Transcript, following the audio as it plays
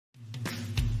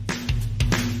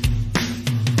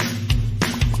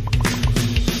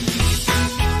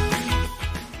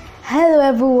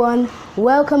everyone,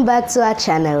 welcome back to our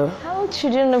channel. Hello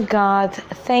children of God,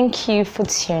 thank you for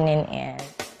tuning in.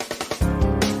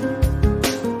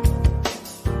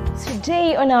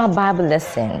 Today on our Bible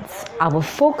lessons, our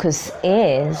focus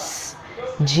is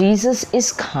Jesus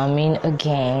is coming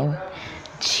again.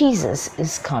 Jesus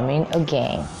is coming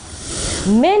again.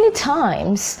 Many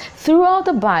times throughout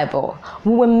the Bible,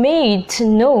 we were made to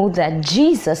know that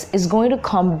Jesus is going to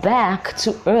come back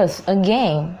to earth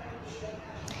again.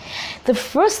 The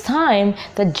first time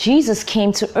that Jesus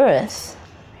came to earth,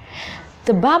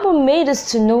 the Bible made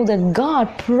us to know that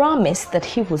God promised that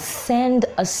He would send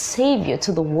a Savior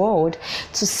to the world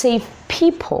to save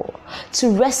people,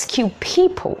 to rescue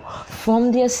people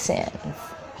from their sins.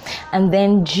 And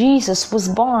then Jesus was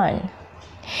born.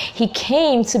 He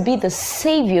came to be the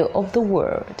Savior of the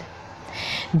world.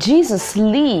 Jesus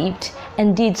lived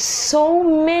and did so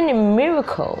many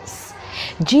miracles.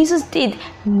 Jesus did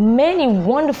many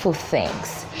wonderful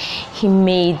things. He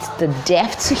made the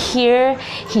deaf to hear.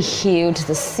 He healed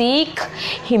the sick.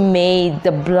 He made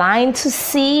the blind to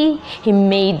see. He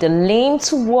made the lame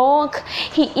to walk.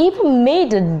 He even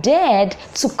made the dead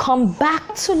to come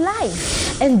back to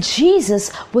life. And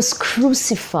Jesus was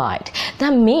crucified.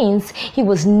 That means He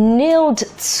was nailed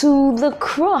to the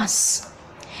cross.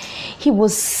 He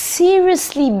was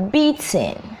seriously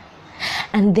beaten.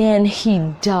 And then He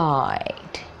died.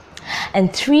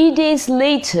 And 3 days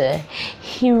later,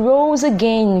 He rose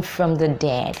again from the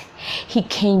dead. He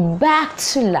came back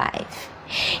to life.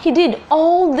 He did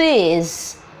all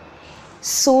this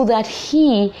so that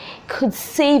He could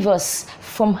save us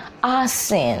from our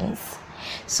sins.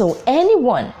 So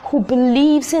anyone who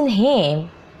believes in Him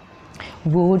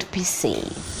would be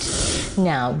saved.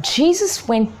 Now, Jesus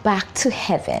went back to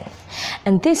heaven,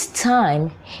 and this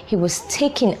time He was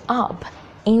taken up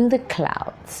in the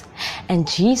clouds. And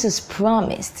Jesus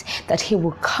promised that He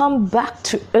will come back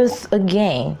to earth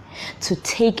again to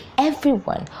take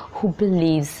everyone who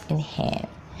believes in Him.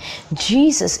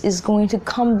 Jesus is going to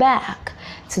come back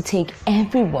to take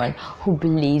everyone who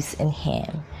believes in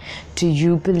Him. Do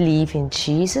you believe in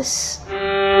Jesus?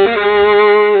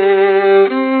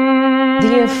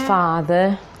 Dear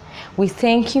Father, we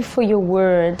thank You for Your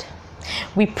word.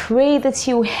 We pray that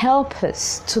You help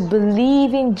us to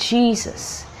believe in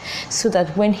Jesus so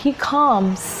that when He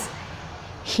comes,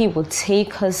 He will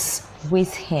take us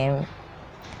with Him.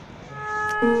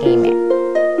 Amen.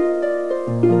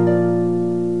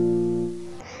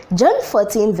 John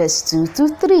 14 verse 2 to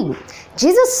 3.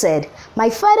 Jesus said, "My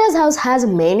Father's house has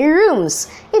many rooms.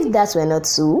 If that were not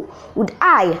so, would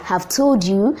I have told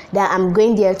you that I'm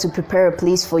going there to prepare a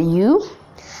place for you?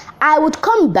 I would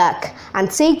come back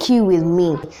and take you with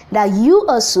me, that you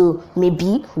also may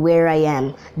be where I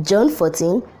am." John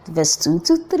 14 verse 2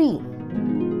 to 3.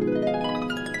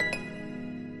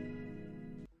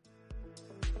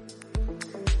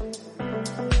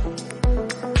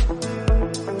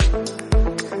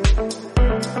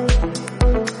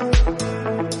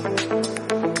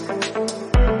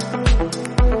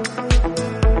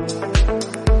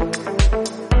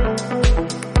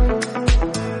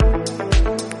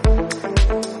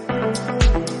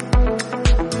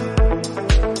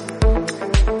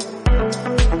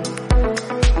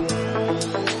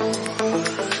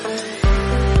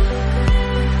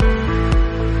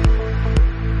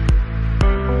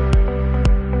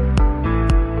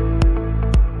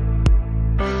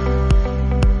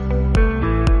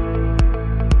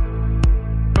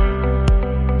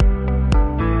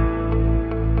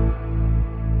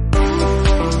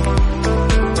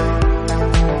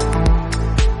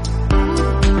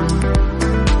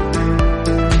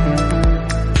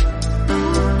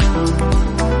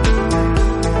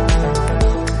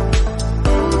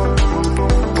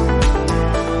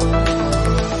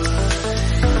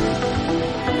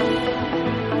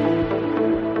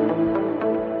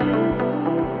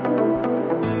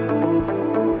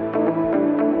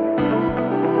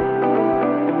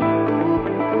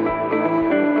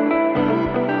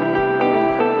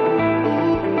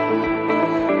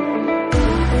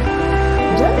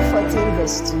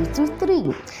 Verse 2 to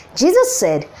 3. Jesus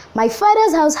said, "My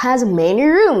Father's house has many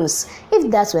rooms.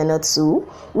 If that were not so,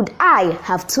 would I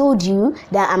have told you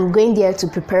that I'm going there to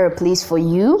prepare a place for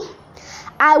you?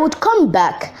 I would come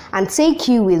back and take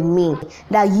you with me,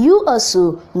 that you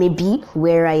also may be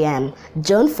where I am."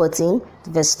 John 14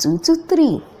 verse 2 to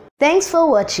 3. Thanks for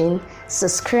watching.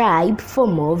 Subscribe for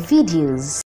more videos.